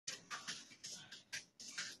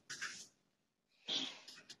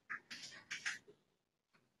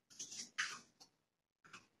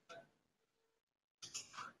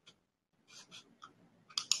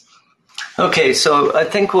Okay, so I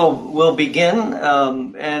think we'll begin,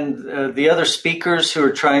 and the other speakers who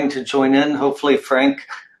are trying to join in, hopefully Frank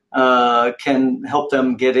can help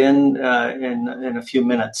them get in a few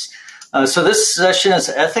minutes. So this session is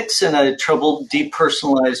Ethics in a Troubled,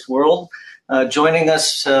 Depersonalized World. Joining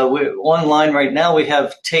us online right now, we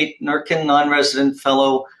have Tate Nurkin, non-resident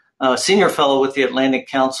fellow, senior fellow with the Atlantic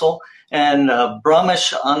Council, and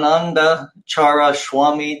Brahmeshanandacharya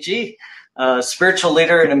Swamiji, spiritual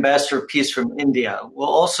leader and ambassador of peace from India. We'll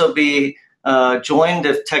also be joined,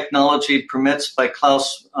 if technology permits, by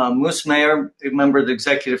Klaus Moosmayer, a member of the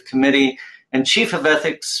executive committee and chief of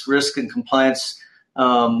ethics, risk, and compliance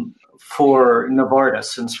for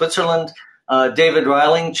Novartis in Switzerland. David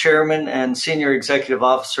Reiling, chairman and senior executive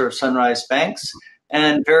officer of Sunrise Banks,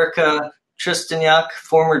 and Verica Trstenjak,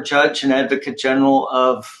 former judge and advocate general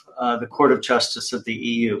of the Court of Justice of the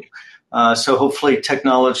EU. So hopefully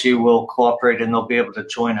technology will cooperate and they'll be able to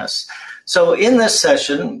join us. So in this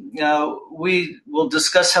session, we will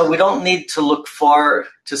discuss how we don't need to look far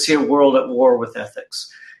to see a world at war with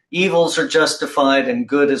ethics. Evils are justified and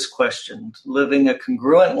good is questioned. Living a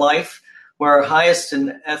congruent life where our highest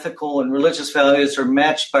and ethical and religious values are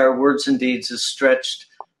matched by our words and deeds is stretched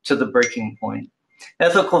to the breaking point.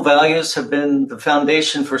 Ethical values have been the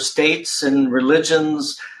foundation for states and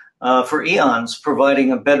religions for eons,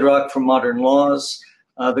 providing a bedrock for modern laws.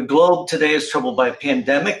 The globe today is troubled by a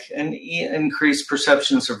pandemic and increased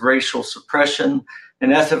perceptions of racial suppression,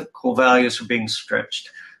 and ethical values are being stretched.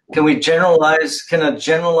 Can a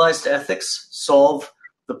generalized ethics solve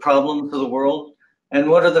the problems of the world? And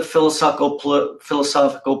what are the philosophical,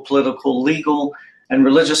 political, legal, and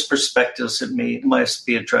religious perspectives that must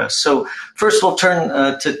be addressed? So first we'll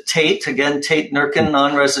turn to Tate. Again, Tate Nurkin,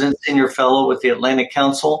 non-resident senior fellow with the Atlantic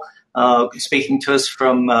Council, speaking to us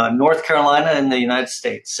from North Carolina in the United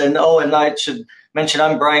States. And I should mention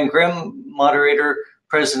I'm Brian Grimm, moderator,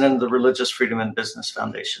 president of the Religious Freedom and Business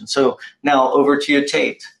Foundation. So now over to you,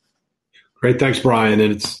 Tate. Great, thanks, Brian.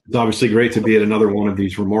 And it's obviously great to be at another one of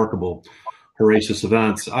these remarkable Horasis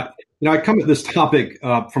events. I come at this topic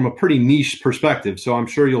from a pretty niche perspective, so I'm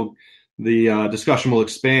sure the discussion will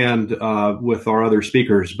expand with our other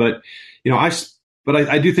speakers. But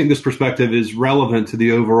I do think this perspective is relevant to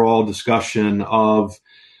the overall discussion of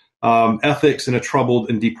ethics in a troubled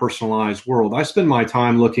and depersonalized world. I spend my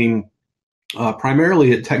time looking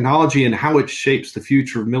primarily at technology and how it shapes the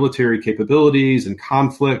future of military capabilities and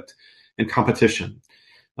conflict and competition.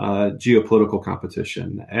 Geopolitical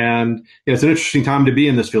competition. And it's an interesting time to be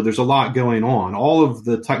in this field. There's a lot going on. All of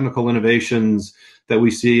the technical innovations that we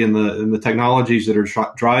see in the technologies that are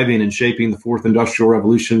driving and shaping the fourth industrial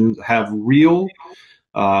revolution have real,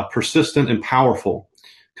 persistent, and powerful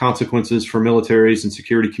consequences for militaries and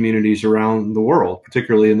security communities around the world,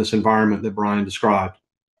 particularly in this environment that Brian described.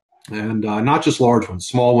 And not just large ones,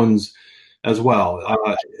 small ones as well,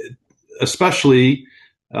 especially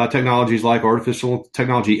technologies like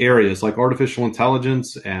technology areas like artificial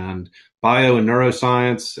intelligence and bio and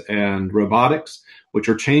neuroscience and robotics, which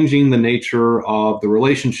are changing the nature of the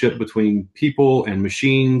relationship between people and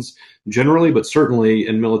machines generally, but certainly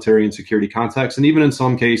in military and security contexts. And even in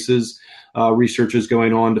some cases, research is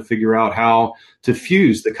going on to figure out how to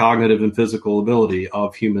fuse the cognitive and physical ability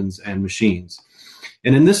of humans and machines.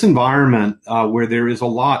 And in this environment where there is a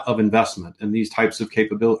lot of investment in these types of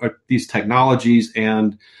these technologies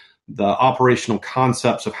and the operational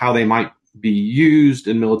concepts of how they might be used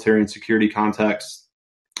in military and security contexts,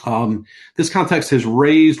 this context has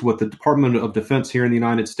raised what the Department of Defense here in the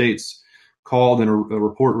United States called in a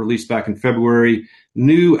report released back in February,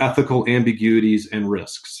 new ethical ambiguities and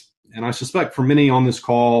risks. And I suspect for many on this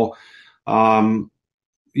call,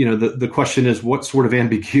 the question is, what sort of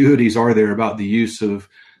ambiguities are there about the use of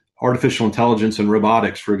artificial intelligence and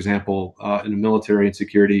robotics, for example, in a military and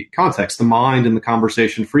security context? The mind in the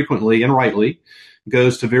conversation frequently and rightly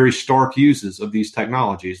goes to very stark uses of these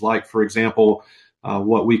technologies, like, for example,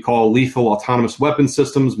 what we call lethal autonomous weapon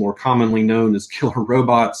systems, more commonly known as killer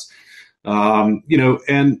robots. And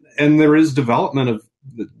there is development of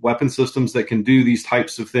weapon systems that can do these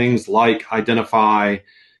types of things, like identify,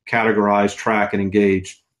 categorize, track, and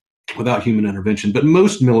engage without human intervention. But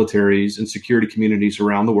most militaries and security communities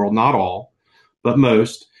around the world, not all, but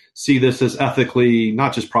most, see this as ethically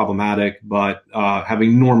not just problematic, but have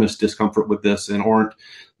enormous discomfort with this and aren't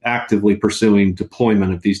actively pursuing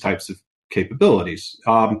deployment of these types of capabilities.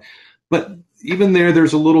 But even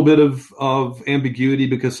there's a little bit of ambiguity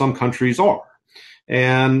because some countries are.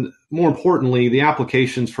 And more importantly, the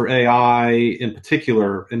applications for AI in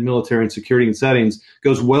particular in military and security and settings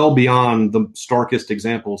goes well beyond the starkest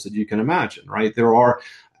examples that you can imagine, right? There are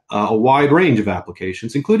a wide range of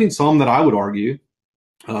applications, including some that I would argue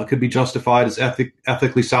could be justified as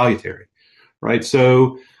ethically salutary, right?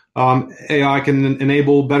 So AI can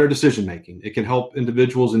enable better decision making. It can help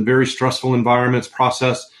individuals in very stressful environments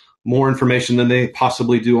process more information than they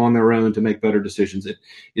possibly do on their own to make better decisions. It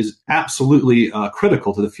is absolutely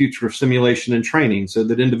critical to the future of simulation and training so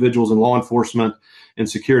that individuals in law enforcement and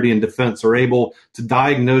security and defense are able to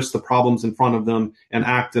diagnose the problems in front of them and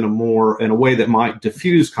act in a way that might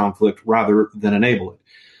diffuse conflict rather than enable it.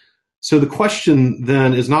 So the question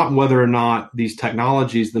then is not whether or not these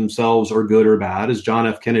technologies themselves are good or bad. As John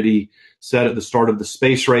F. Kennedy said at the start of the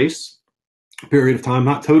space race, period of time,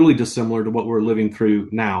 not totally dissimilar to what we're living through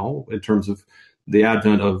now in terms of the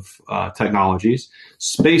advent of technologies.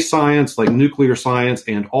 Space science, like nuclear science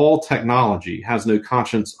and all technology, has no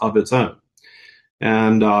conscience of its own.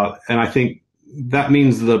 And I think that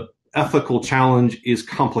means the ethical challenge is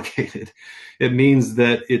complicated. It means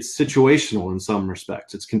that it's situational in some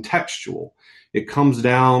respects. It's contextual. It comes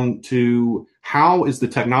down to how is the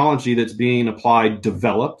technology that's being applied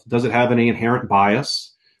developed? Does it have any inherent bias?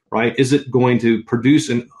 Right? Is it going to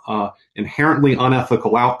produce inherently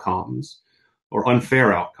unethical outcomes or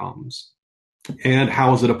unfair outcomes? And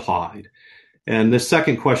how is it applied? And this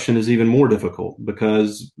second question is even more difficult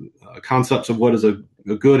because concepts of what is a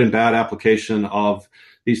good and bad application of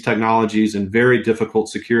these technologies in very difficult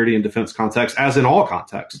security and defense contexts, as in all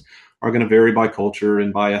contexts, are going to vary by culture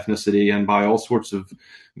and by ethnicity and by all sorts of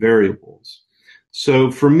variables.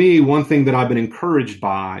 So for me, one thing that I've been encouraged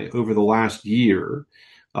by over the last year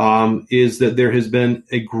is that there has been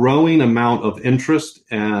a growing amount of interest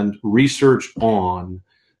and research on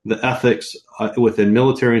the ethics within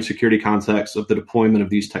military and security contexts of the deployment of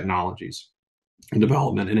these technologies and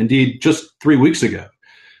development. And indeed, just 3 weeks ago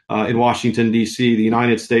in Washington, D.C., the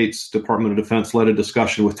United States Department of Defense led a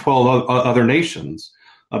discussion with 12 other nations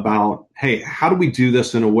about, hey, how do we do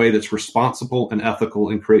this in a way that's responsible and ethical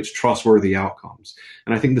and creates trustworthy outcomes?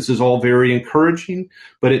 And I think this is all very encouraging,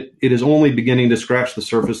 but it is only beginning to scratch the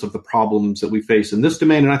surface of the problems that we face in this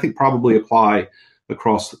domain, and I think probably apply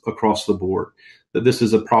across the board. That this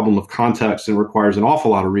is a problem of context and requires an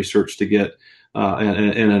awful lot of research to get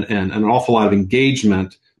and an awful lot of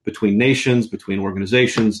engagement between nations, between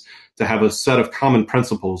organizations, to have a set of common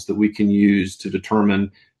principles that we can use to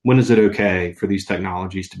determine when is it okay for these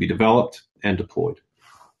technologies to be developed and deployed.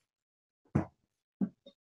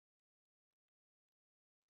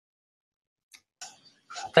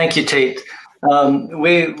 Thank you, Tate.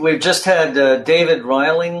 We've just had David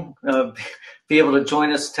Reiling be able to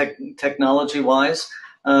join us technology-wise.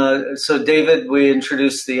 So, David, we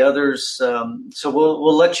introduced the others. So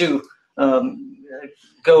we'll let you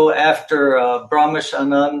go after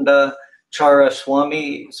Brahmeshanandacharya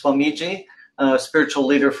Swamiji, spiritual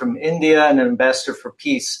leader from India and an ambassador for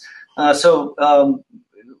peace. We've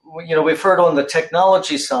heard on the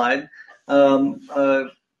technology side.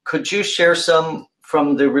 Could you share some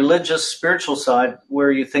from the religious, spiritual side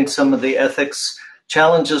where you think some of the ethics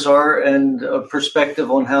challenges are and a perspective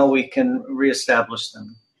on how we can reestablish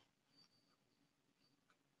them?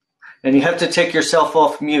 And you have to take yourself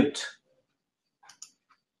off mute.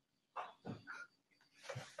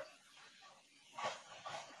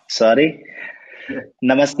 Sorry.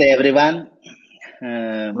 Namaste, everyone.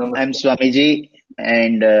 I'm Swamiji,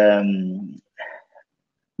 and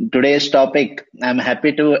today's topic I'm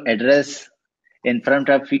happy to address in front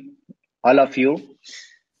of all of you.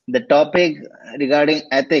 The topic regarding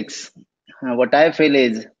ethics, what I feel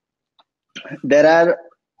is there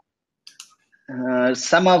are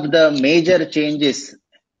some of the major changes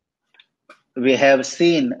we have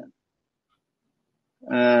seen,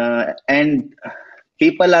 and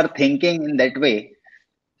people are thinking in that way.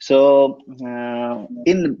 So,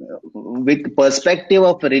 with perspective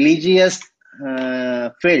of religious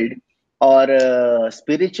field or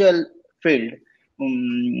spiritual field,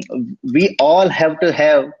 we all have to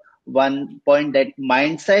have one point, that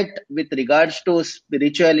mindset with regards to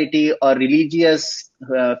spirituality or religious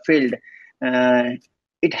field.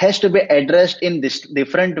 It has to be addressed in this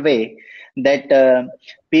different way, that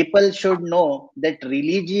people should know that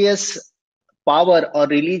religious power or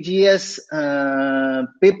religious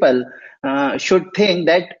people should think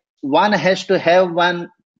that one has to have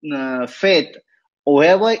one faith,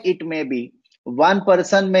 whoever it may be. One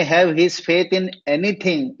person may have his faith in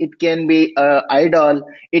anything. It can be an idol,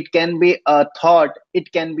 it can be a thought,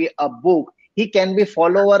 it can be a book. He can be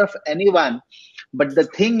follower of anyone. But the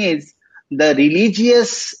thing is, the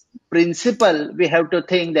religious principle, we have to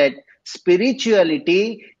think that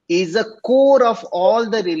spirituality is the core of all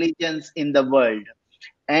the religions in the world.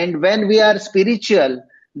 And when we are spiritual,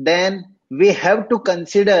 then we have to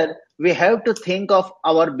consider, we have to think of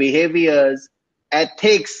our behaviors,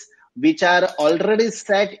 ethics, which are already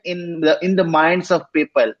set in the minds of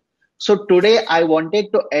people. So today I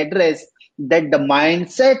wanted to address that the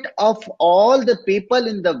mindset of all the people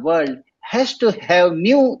in the world has to have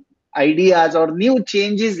new ideas or new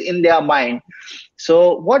changes in their mind.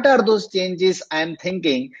 So what are those changes I'm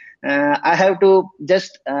thinking? I have to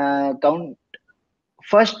just count.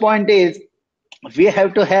 First point is we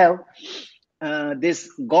have to have this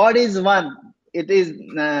God is one. It is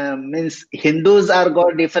means Hindus are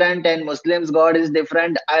God different and Muslims God is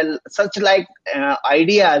different. Such like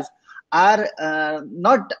ideas are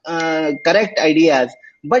not correct ideas,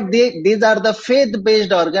 but these are the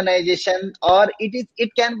faith-based organization, or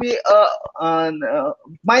it can be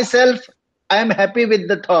myself. I am happy with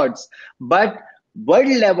the thoughts, but world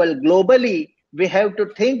level, globally, we have to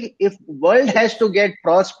think if world has to get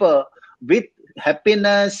prosper with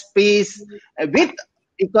happiness, peace, with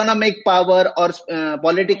economic power or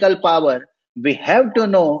political power, we have to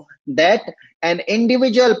know that an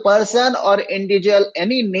individual person or individual,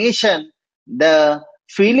 any nation, the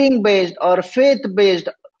feeling based or faith based,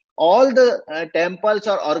 all the temples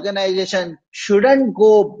or organization shouldn't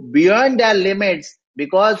go beyond their limits,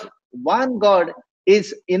 because one God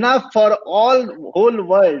is enough for all whole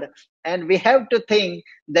world. And we have to think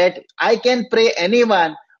that I can pray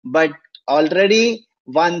anyone, but already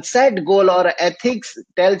one set goal or ethics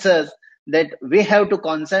tells us that we have to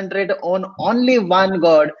concentrate on only one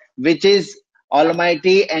God, which is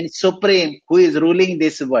Almighty and Supreme, who is ruling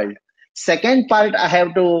this world. Second part I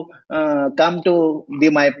have to come to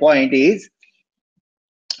my point is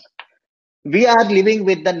we are living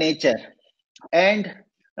with the nature, and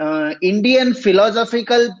Indian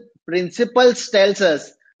philosophical principles tells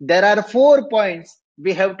us there are 4 points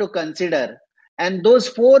we have to consider, and those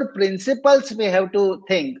 4 principles we have to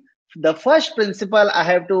think. The first principle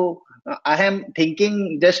I am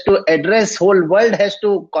thinking just to address whole world has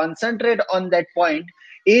to concentrate on that point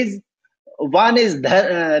is one is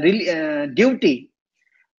duty.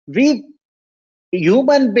 We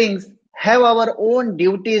human beings have our own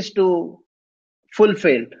duties to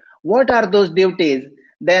fulfill. What are those duties?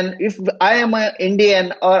 Then, if I am an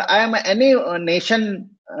Indian or I am any nation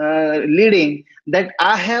leading, that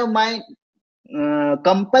I have my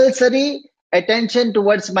compulsory attention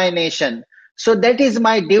towards my nation. So that is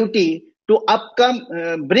my duty to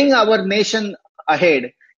bring our nation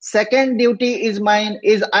ahead. Second duty is mine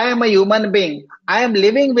is I am a human being. I am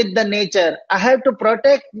living with the nature. I have to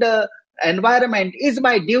protect the environment is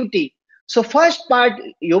my duty. So first part,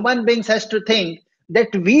 human beings has to think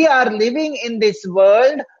that we are living in this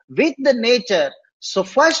world with the nature. So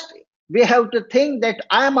first we have to think that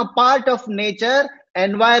I am a part of nature,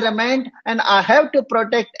 environment, and I have to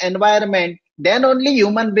protect environment. Then only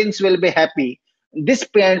human beings will be happy. This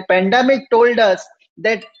pandemic told us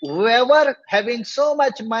that whoever having so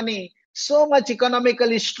much money, so much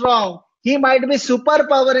economically strong, he might be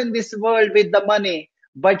superpower in this world with the money,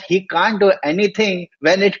 but he can't do anything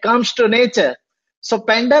when it comes to nature. So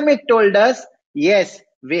pandemic told us, yes,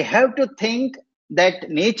 we have to think that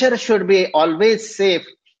nature should be always safe,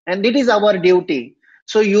 and it is our duty.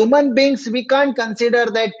 So human beings, we can't consider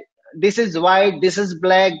that this is white, this is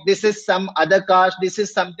black, this is some other caste, this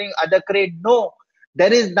is something other creed. No,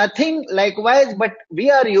 there is nothing likewise, but we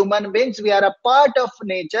are human beings, we are a part of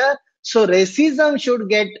nature. So racism should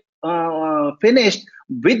get finished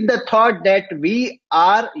with the thought that we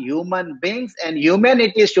are human beings and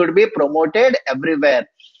humanity should be promoted everywhere.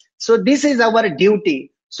 So this is our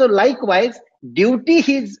duty. So likewise, duty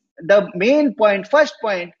is the main point, first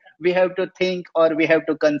point we have to think or we have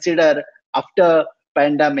to consider after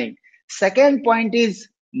pandemic. Second point is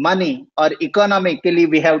money, or economically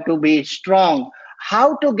we have to be strong.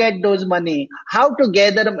 How to get those money? How to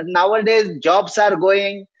gather? Nowadays jobs are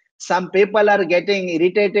going. Some people are getting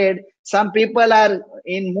irritated. Some people are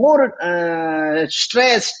in more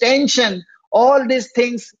stress, tension. All these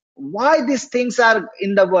things. Why these things are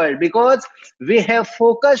in the world? Because we have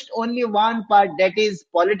focused only one part, that is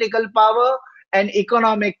political power and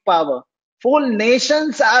economic power. Full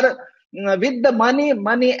nations are with the money,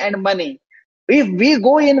 money and money. If we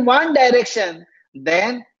go in one direction,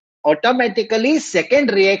 then automatically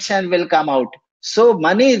second reaction will come out. So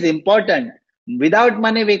money is important. Without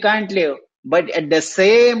money we can't live. But at the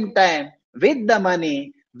same time, with the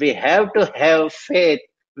money, we have to have faith.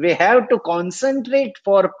 We have to concentrate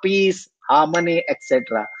for peace, harmony,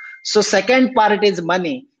 etc. So second part is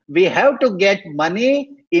money. We have to get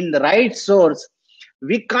money in the right source.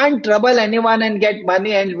 We can't trouble anyone and get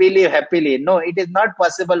money and we live happily. No, it is not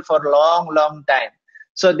possible for long, long time.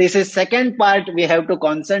 So this is second part we have to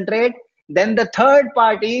concentrate. Then the third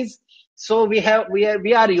part is, so we are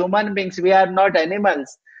human beings, we are not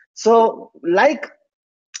animals. So like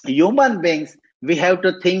human beings, we have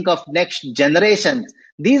to think of next generations.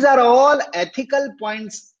 These are all ethical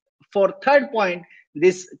points. For third point,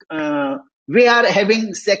 this we are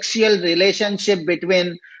having sexual relationship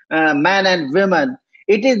between man and woman.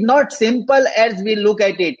 It is not simple as we look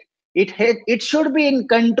at it. It should be in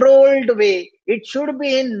controlled way. It should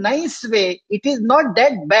be in nice way. It is not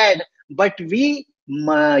that bad, but we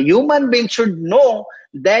human beings should know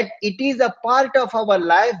that it is a part of our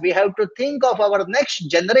life. We have to think of our next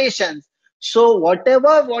generations. So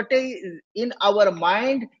whatever what is in our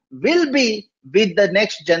mind will be with the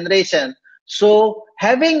next generation. So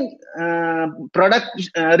having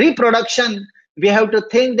reproduction, we have to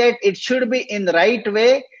think that it should be in the right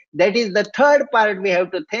way. That is the third part we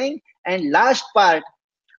have to think. And last part,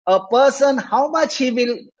 a person, how much he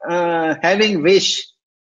will having wish,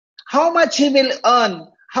 how much he will earn,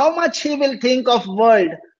 how much he will think of world.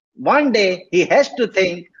 One day he has to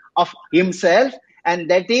think of himself, and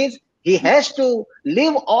that is he has to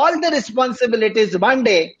leave all the responsibilities one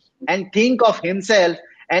day and think of himself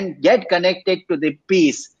and get connected to the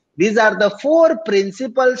peace. These are the four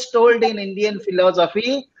principles told in Indian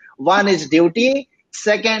philosophy. One is duty,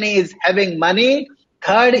 second is having money,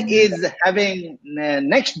 third is having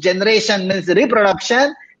next generation, means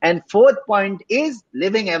reproduction, and fourth point is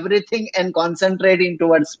living everything and concentrating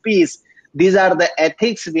towards peace. These are the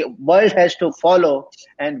ethics the world has to follow.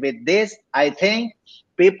 And with this, I think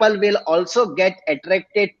people will also get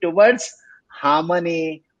attracted towards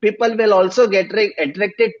harmony. People will also get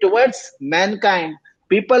attracted towards mankind.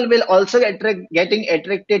 People will also getting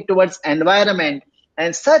attracted towards environment.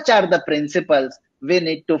 And such are the principles we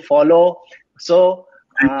need to follow. So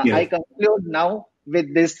I conclude now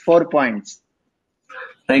with these 4 points.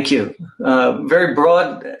 Thank you. Very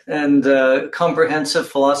broad and comprehensive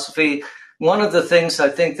philosophy. One of the things I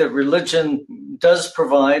think that religion does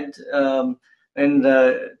provide, and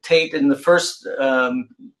Tate in the first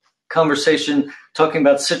conversation talking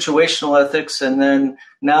about situational ethics, and then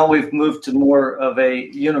now we've moved to more of a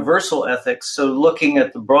universal ethics. So looking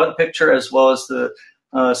at the broad picture as well as the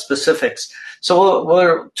specifics. So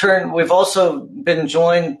we'll turn. We've also been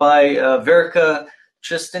joined by Verica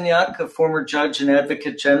Trstenjak, a former judge and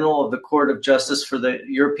advocate general of the Court of Justice for the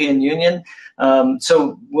European Union.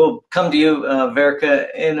 So we'll come to you,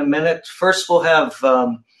 Verica, in a minute. First, we'll have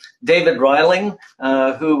David Reiling,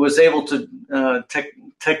 who was able to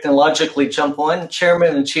technologically jump on,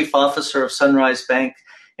 chairman and chief officer of Sunrise Bank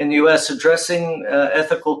in the U.S., addressing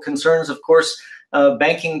ethical concerns. Of course,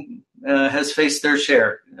 banking has faced their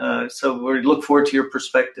share. So we look forward to your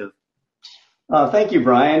perspective. Thank you,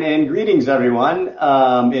 Brian, and greetings, everyone.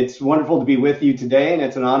 It's wonderful to be with you today, and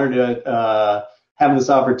it's an honor to have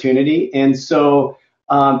this opportunity. And so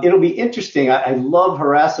it'll be interesting. I love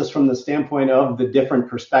Horasis from the standpoint of the different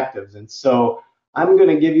perspectives. And so I'm going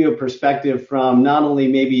to give you a perspective from not only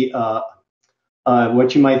maybe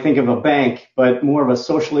what you might think of a bank, but more of a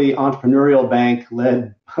socially entrepreneurial bank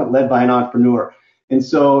led by an entrepreneur. And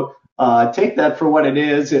so take that for what it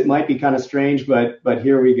is. It might be kind of strange, but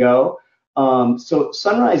here we go. So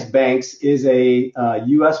Sunrise Banks is a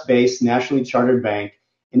U.S.-based nationally chartered bank,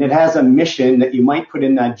 and it has a mission that you might put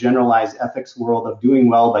in that generalized ethics world of doing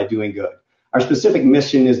well by doing good. Our specific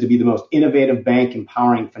mission is to be the most innovative bank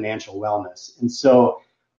empowering financial wellness. And so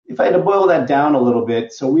if I had to boil that down a little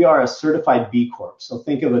bit, so we are a certified B Corp. So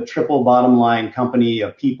think of a triple bottom line company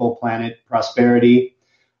of people, planet, prosperity.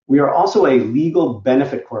 We are also a legal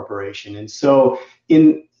benefit corporation. And so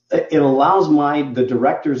it allows the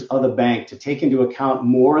directors of the bank to take into account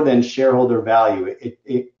more than shareholder value.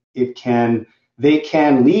 They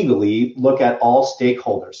can legally look at all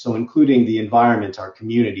stakeholders, so including the environment, our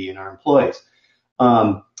community, and our employees.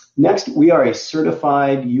 Next, we are a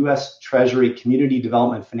certified U.S. Treasury Community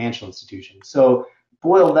Development Financial Institution. So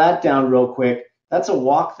boil that down real quick. That's a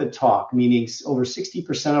walk the talk, meaning over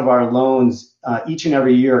 60% of our loans each and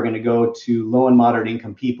every year are going to go to low and moderate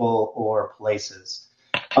income people or places.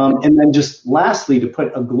 And then just lastly, to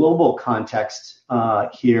put a global context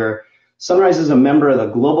here, Sunrise is a member of the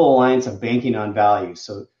Global Alliance of Banking on Value.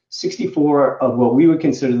 So 64 of what we would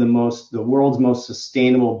consider the world's most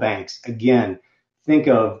sustainable banks. Again, think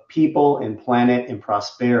of people and planet and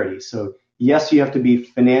prosperity. So yes, you have to be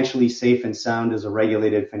financially safe and sound as a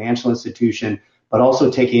regulated financial institution, but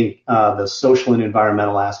also taking the social and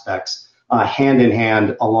environmental aspects hand in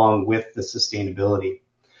hand along with the sustainability.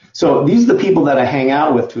 So these are the people that I hang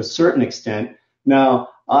out with to a certain extent. Now,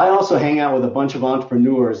 I also hang out with a bunch of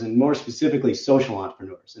entrepreneurs, and more specifically social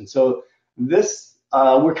entrepreneurs. And so this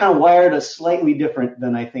we're kind of wired a slightly different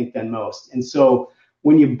than I think than most. And so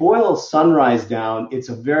when you boil Sunrise down, it's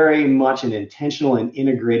a very much an intentional and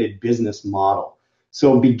integrated business model.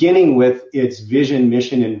 So beginning with its vision,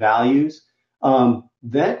 mission, and values,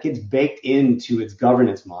 that gets baked into its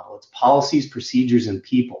governance model, its policies, procedures, and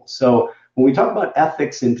people. So when we talk about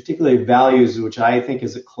ethics and particularly values, which I think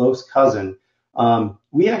is a close cousin,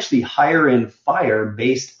 we actually hire and fire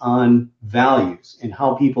based on values and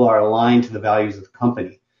how people are aligned to the values of the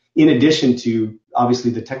company, in addition to obviously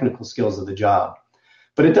the technical skills of the job.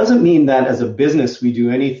 But it doesn't mean that as a business we do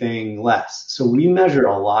anything less. So we measure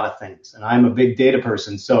a lot of things, and I'm a big data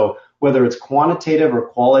person. So whether it's quantitative or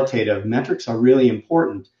qualitative, metrics are really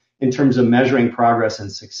important in terms of measuring progress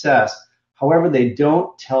and success. However, they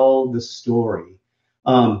don't tell the story.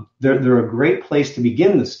 They're a great place to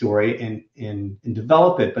begin the story and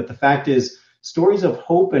develop it. But the fact is, stories of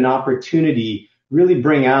hope and opportunity really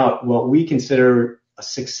bring out what we consider a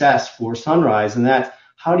success for Sunrise, and that's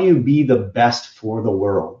how do you be the best for the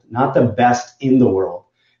world, not the best in the world.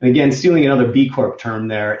 And again, stealing another B Corp term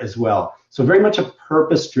there as well. So very much a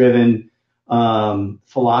purpose-driven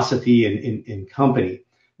philosophy in company.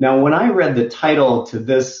 Now, when I read the title to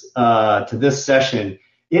this session,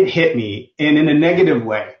 it hit me, and in a negative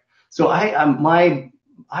way. So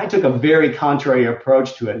I took a very contrary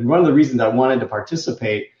approach to it. And one of the reasons I wanted to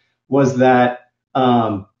participate was that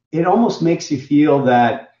it almost makes you feel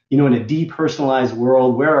that, in a depersonalized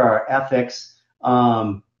world, where are our ethics?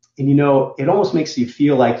 And, it almost makes you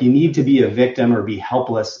feel like you need to be a victim or be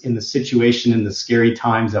helpless in the situation in the scary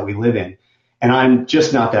times that we live in. And I'm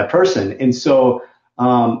just not that person. And so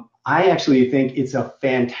I actually think it's a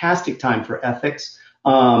fantastic time for ethics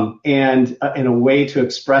and in a way to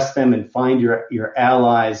express them and find your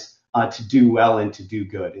allies to do well and to do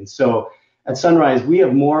good. And so at Sunrise, we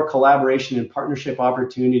have more collaboration and partnership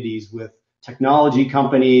opportunities with technology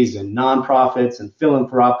companies and nonprofits and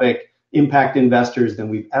philanthropic impact investors than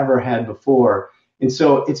we've ever had before. And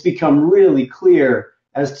so it's become really clear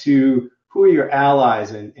as to who are your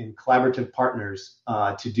allies and collaborative partners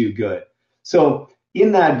to do good. So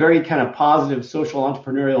in that very kind of positive social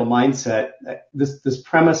entrepreneurial mindset, this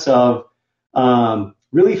premise of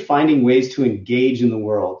really finding ways to engage in the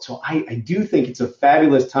world. So I do think it's a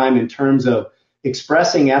fabulous time in terms of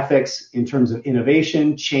expressing ethics in terms of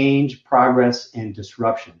innovation, change, progress, and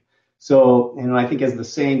disruption. So, I think as the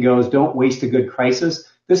saying goes, don't waste a good crisis.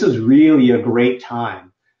 This is really a great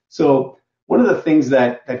time. So one of the things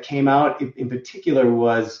that came out in particular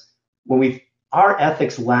was are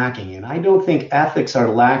ethics lacking? And I don't think ethics are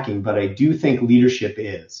lacking, but I do think leadership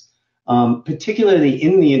is, particularly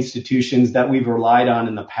in the institutions that we've relied on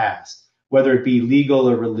in the past, whether it be legal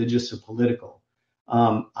or religious or political.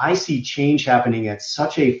 I see change happening at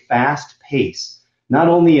such a fast pace, not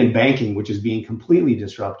only in banking, which is being completely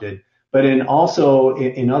disrupted, but also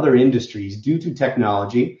in other industries due to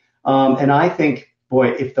technology. And I think,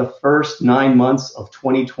 if the first 9 months of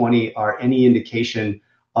 2020 are any indication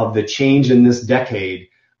of the change in this decade,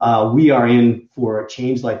 we are in for a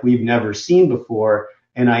change like we've never seen before.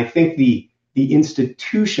 And I think the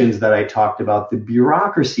institutions that I talked about, the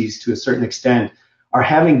bureaucracies to a certain extent, are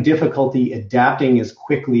having difficulty adapting as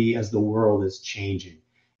quickly as the world is changing.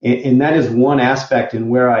 And that is one aspect in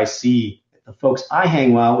where I see the folks I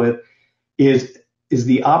hang out with is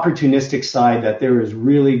the opportunistic side, that there is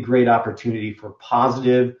really great opportunity for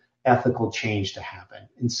positive ethical change to happen.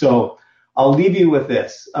 And so I'll leave you with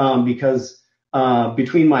this because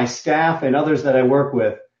between my staff and others that I work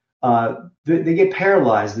with, they get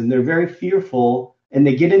paralyzed and they're very fearful. And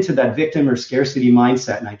they get into that victim or scarcity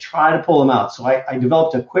mindset, and I try to pull them out. So I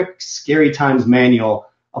developed a quick scary times manual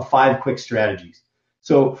of 5 quick strategies.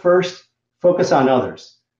 So first, focus on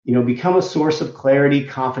others. Become a source of clarity,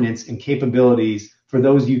 confidence, and capabilities for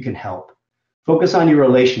those you can help. Focus on your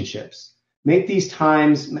relationships. Make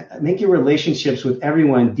your relationships with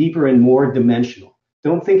everyone deeper and more dimensional.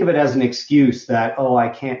 Don't think of it as an excuse that, I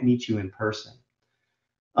can't meet you in person.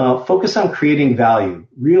 Focus on creating value.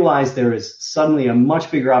 Realize there is suddenly a much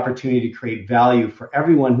bigger opportunity to create value for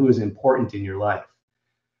everyone who is important in your life.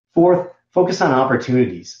 Fourth, focus on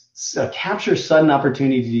opportunities. Capture sudden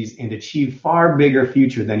opportunities and achieve far bigger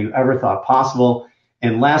future than you ever thought possible.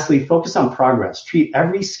 And lastly, focus on progress. Treat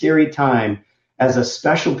every scary time as a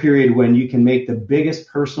special period when you can make the biggest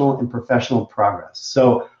personal and professional progress.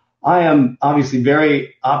 So I am obviously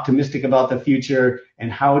very optimistic about the future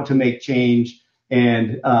and how to make change.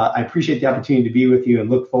 And I appreciate the opportunity to be with you and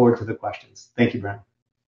look forward to the questions. Thank you, Brian.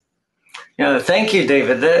 Yeah, thank you,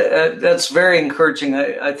 David. That's very encouraging.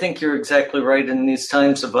 I think you're exactly right. In these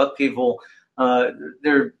times of upheaval,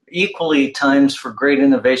 they're equally times for great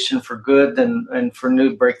innovation, for good, and for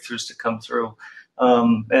new breakthroughs to come through.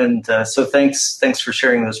 So thanks for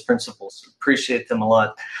sharing those principles. Appreciate them a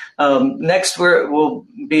lot. Next, we'll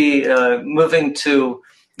be moving to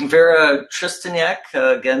Vera Trstenjak,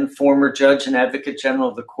 again, former judge and advocate general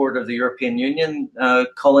of the Court of the European Union,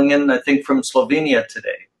 calling in, I think, from Slovenia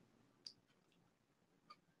today.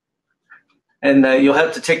 And you'll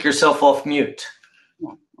have to take yourself off mute.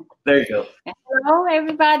 There you go. Hello,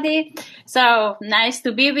 everybody. So nice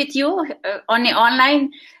to be with you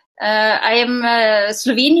online. I am a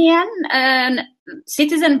Slovenian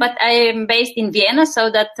citizen, but I am based in Vienna, so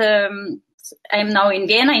that I am now in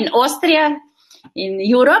Vienna, in Austria, in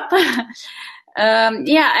Europe. I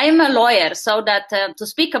am a lawyer, so that to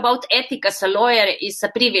speak about ethics as a lawyer is a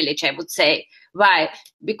privilege, I would say. Why?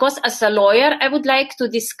 Because as a lawyer, I would like to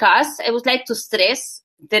stress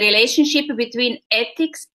the relationship between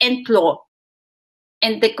ethics and law.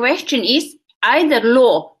 And the question is, either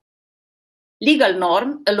legal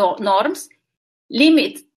norms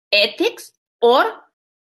limit ethics, or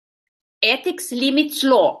ethics limits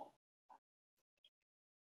law.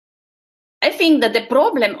 I think that the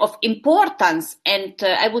problem of importance and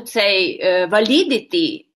I would say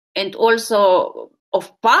validity and also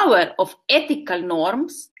of power of ethical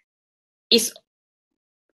norms is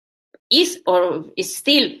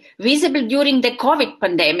still visible during the COVID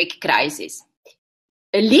pandemic crisis.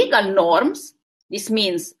 Legal norms, this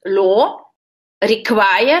means law,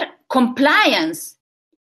 require compliance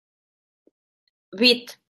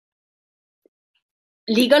with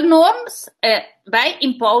legal norms by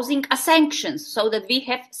imposing a sanctions, so that we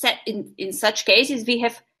have set in such cases we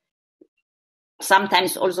have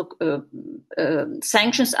sometimes also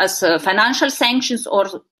sanctions as financial sanctions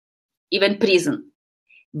or even prison.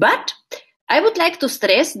 But I would like to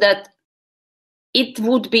stress that it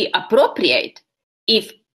would be appropriate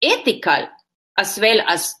if ethical as well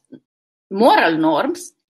as moral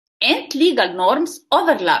norms and legal norms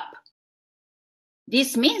overlap.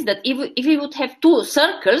 This means that if we would have two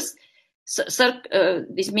circles,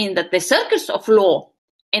 this means that the circles of law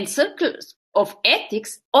and circles of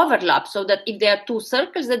ethics overlap, so that if there are two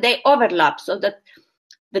circles, that they overlap, so that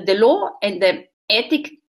the law and the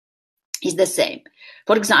ethic is the same.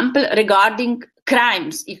 For example, regarding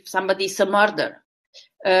crimes, if somebody is a murderer,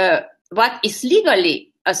 what is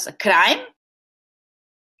legally as a crime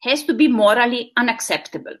has to be morally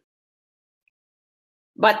unacceptable.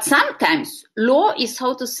 But sometimes law is,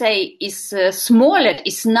 smaller,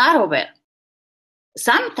 is narrower.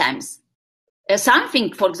 Sometimes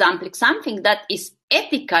something that is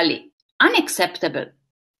ethically unacceptable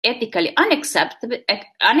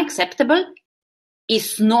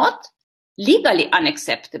is not legally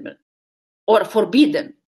unacceptable or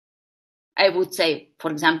forbidden. I would say,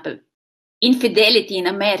 for example, infidelity in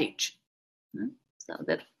a marriage. So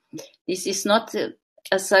that this is not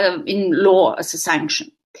in law as a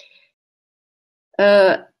sanction.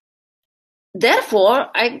 Therefore,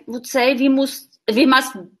 I would say we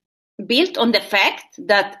must build on the fact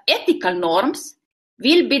that ethical norms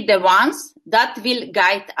will be the ones that will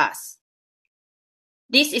guide us.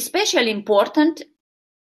 This is especially important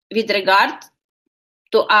with regard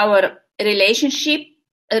to our relationships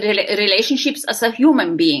as a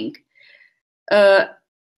human being. Why?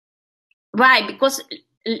 Because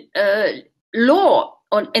law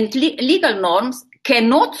and legal norms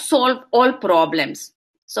cannot solve all problems.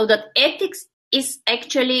 So that ethics is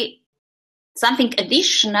actually something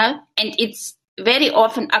additional, and it's very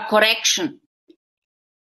often a correction.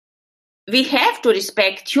 We have to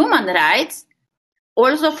respect human rights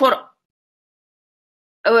also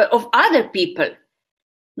of other people,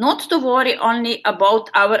 not to worry only about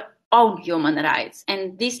our own human rights.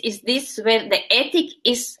 And this is where the ethic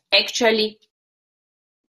is actually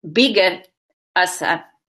bigger as a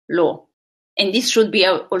law. And this should be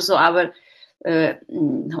also our,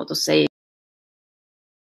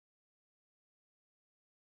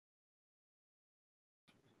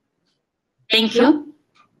 Thank you.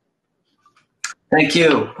 Thank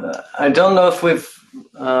you. I don't know if we've,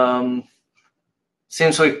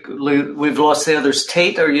 seems like we've lost the others.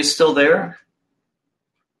 Tate, are you still there?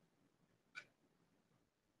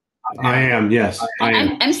 I am, yes. I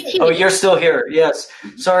am. I'm still. Oh, you're still here. Yes.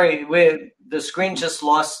 Sorry, the screen just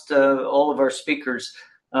lost all of our speakers.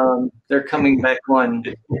 They're coming back on.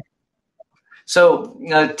 So,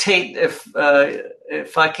 Tate, if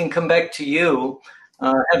I can come back to you,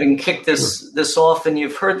 having kicked this off, and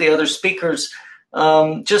you've heard the other speakers,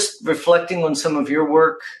 just reflecting on some of your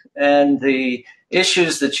work and the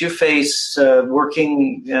issues that you face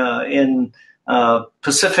working in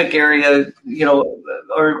Pacific area,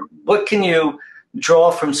 or what can you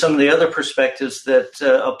draw from some of the other perspectives that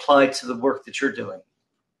apply to the work that you're doing?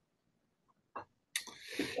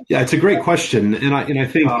 Yeah, it's a great question, and I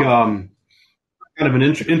think kind of an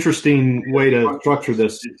interesting way to structure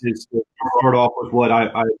this is to start off with what I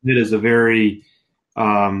admit is a very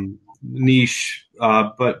niche,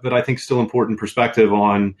 but I think still important perspective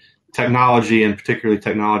on technology, and particularly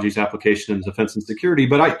technology's application in defense and security.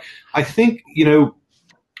 But I think,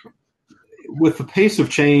 with the pace of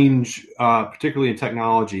change, particularly in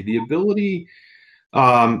technology, the ability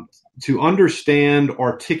to understand,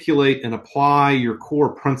 articulate, and apply your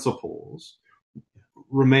core principles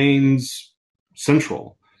remains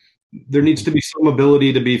central. There needs to be some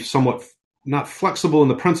ability to be somewhat not flexible in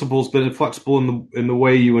the principles, but flexible in the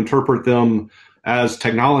way you interpret them as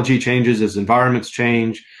technology changes, as environments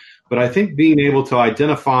change. But I think being able to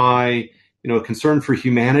identify, a concern for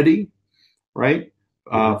humanity, right,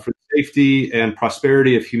 for the safety and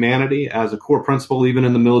prosperity of humanity as a core principle, even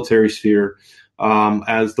in the military sphere,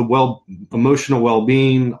 as the emotional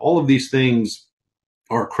well-being, all of these things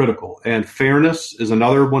are critical. And fairness is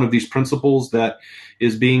another one of these principles that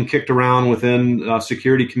is being kicked around within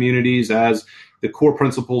security communities as the core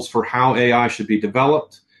principles for how AI should be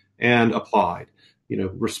developed and applied.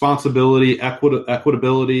 Responsibility,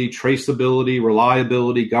 equitability, traceability,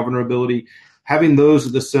 reliability, governability, having those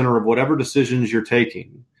at the center of whatever decisions you're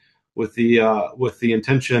taking, with the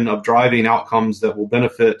intention of driving outcomes that will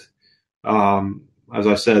benefit, as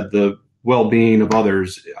I said, the well-being of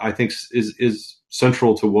others, I think is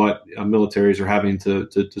central to what militaries are having to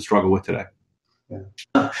struggle with today.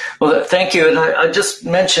 Yeah. Well, thank you. And I just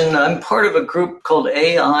mentioned I'm part of a group called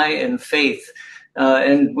AI and Faith,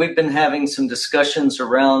 and we've been having some discussions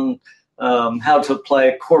around how to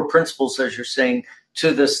apply core principles, as you're saying,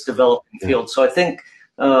 to this developing field. So I think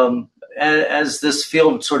as this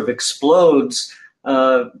field sort of explodes,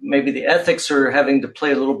 maybe the ethics are having to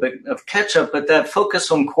play a little bit of catch up, but that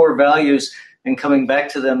focus on core values and coming back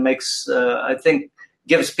to them makes, I think,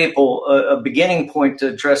 gives people a beginning point to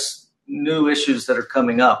address new issues that are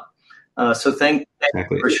coming up. So thank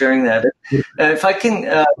you for sharing that. If I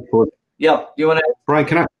can, you want to? Brian,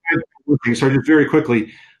 can I? Sorry, just very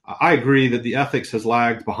quickly. I agree that the ethics has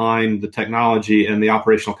lagged behind the technology and the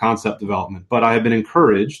operational concept development, but I have been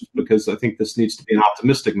encouraged, because I think this needs to be an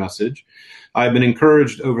optimistic message. I've been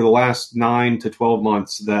encouraged over the last 9 to 12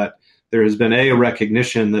 months that there has been a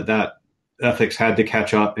recognition that ethics had to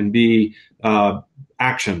catch up, and B,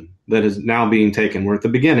 action that is now being taken. We're at the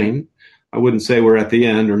beginning. I wouldn't say we're at the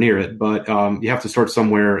end or near it, but you have to start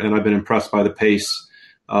somewhere, and I've been impressed by the pace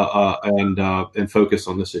and focus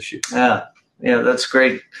on this issue. Yeah, that's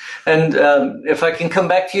great. And if I can come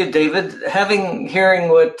back to you, David, hearing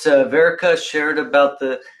what Verica shared about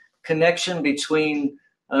the connection between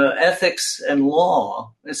ethics and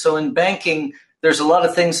law. And so in banking, there's a lot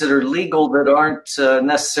of things that are legal that aren't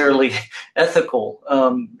necessarily ethical.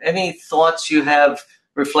 Any thoughts you have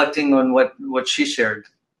reflecting on what she shared?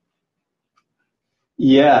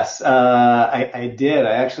 Yes, I did.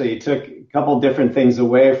 I actually took a couple different things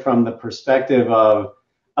away from the perspective of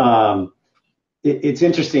it's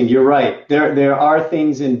interesting. You're right. There are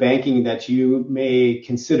things in banking that you may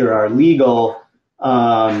consider are legal,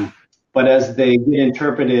 but as they get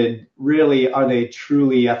interpreted, really, are they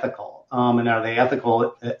truly ethical? And are they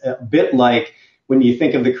ethical a bit like when you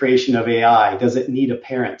think of the creation of AI? Does it need a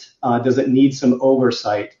parent? Does it need some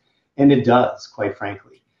oversight? And it does, quite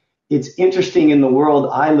frankly. It's interesting in the world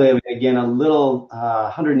I live in, again, a little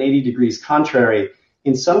 180 degrees contrary.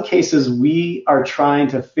 In some cases, we are trying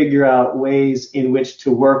to figure out ways in which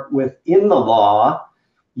to work within the law,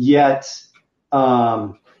 yet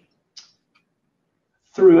through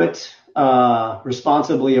it,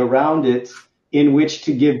 responsibly around it, in which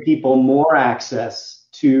to give people more access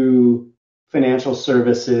to financial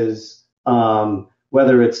services,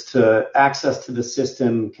 whether it's to access to the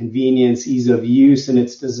system, convenience, ease of use, and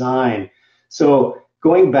its design. So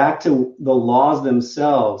going back to the laws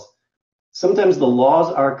themselves, sometimes the laws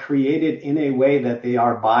are created in a way that they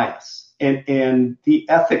are biased, and the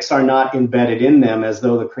ethics are not embedded in them, as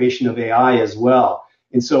though the creation of AI as well.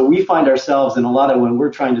 And so we find ourselves in a lot of, when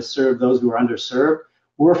we're trying to serve those who are underserved,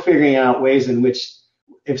 we're figuring out ways in which,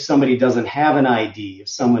 if somebody doesn't have an ID, if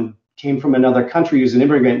someone came from another country who's an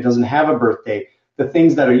immigrant and doesn't have a birth date, the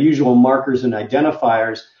things that are usual markers and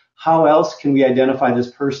identifiers, how else can we identify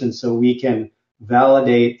this person so we can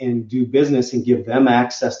validate and do business and give them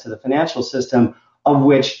access to the financial system, of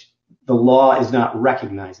which the law is not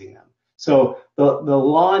recognizing them? So the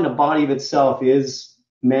law in the body of itself is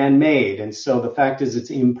man-made, and so the fact is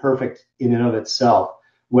it's imperfect in and of itself,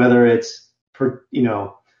 whether it's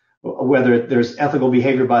whether there's ethical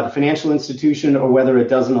behavior by the financial institution or whether it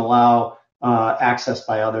doesn't allow access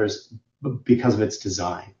by others because of its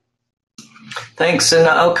design. Thanks. And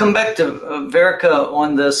I'll come back to Verica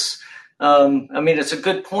on this. It's a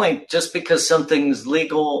good point. Just because something's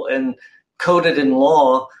legal and coded in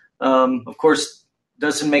law, of course,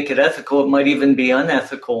 doesn't make it ethical. It might even be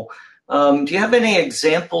unethical. Do you have any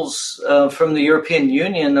examples from the European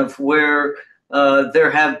Union of where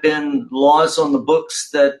there have been laws on the books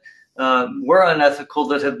that were unethical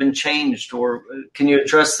that have been changed? Or can you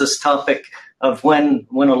address this topic of when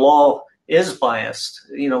a law is biased?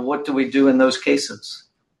 What do we do in those cases?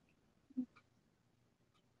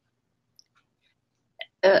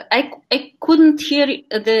 I couldn't hear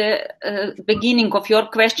the beginning of your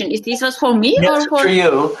question. Is this was for me or for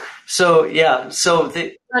you? So yeah.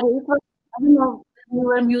 Sorry, I don't know. You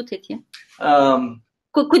were muted. Yeah.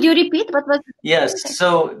 Could you repeat what was? Yes.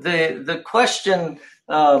 So the question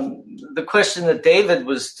that David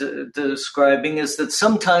was describing is that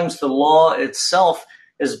sometimes the law itself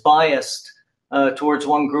is biased towards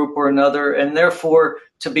one group or another, and therefore,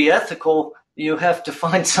 to be ethical, you have to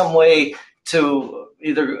find some way to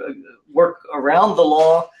either work around the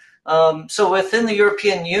law. So within the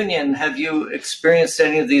European Union, have you experienced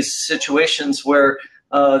any of these situations where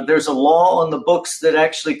there's a law on the books that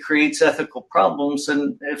actually creates ethical problems?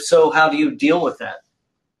 And if so, how do you deal with that?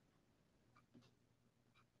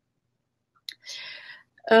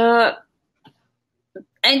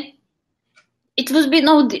 And it would be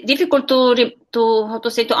difficult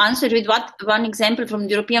to answer with one example from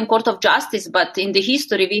the European Court of Justice, but in the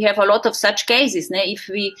history we have a lot of such cases. If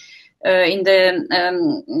we in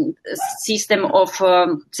the system of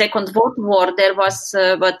Second World War, there was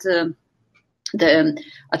at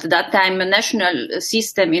that time national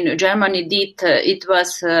system in Germany did it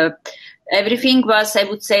was everything was, I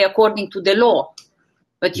would say, according to the law,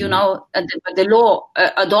 but the law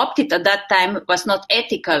adopted at that time was not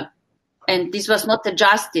ethical. And this was not a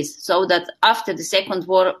justice, so that after the Second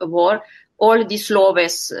World War, all these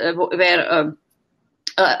laws were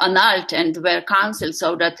annulled and were cancelled.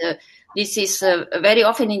 So that this is very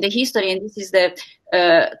often in the history, and this is the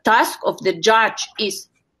task of the judge, is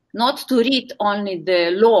not to read only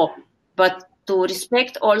the law, but to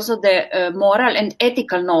respect also the moral and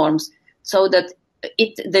ethical norms. So that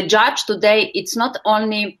the judge today, it's not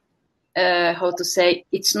only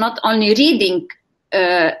it's not only reading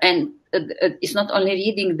it's not only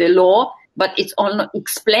reading the law, but it's also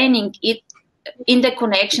explaining it in the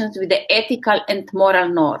connections with the ethical and moral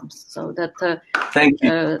norms. So that thank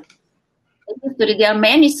you. In history, there are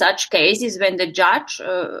many such cases when the judge,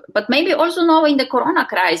 but maybe also now in the Corona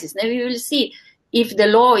crisis, maybe we will see if the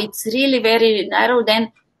law is really very narrow,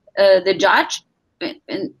 then the judge,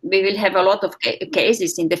 and we will have a lot of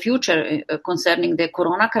cases in the future concerning the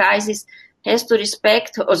Corona crisis, has to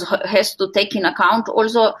respect, or has to take in account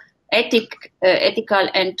also ethical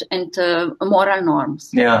and moral norms.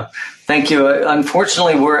 Yeah, thank you.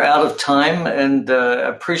 Unfortunately, we're out of time, and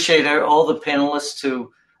appreciate all the panelists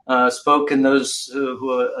who spoke and those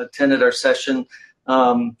who attended our session.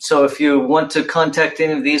 So if you want to contact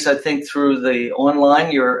any of these, I think through the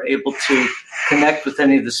online, you're able to connect with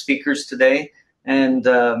any of the speakers today. And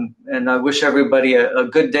I wish everybody a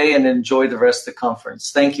good day and enjoy the rest of the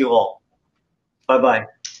conference. Thank you all. Bye-bye.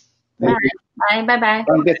 Bye. Bye. Bye.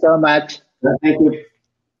 Thank you so much. Thank you.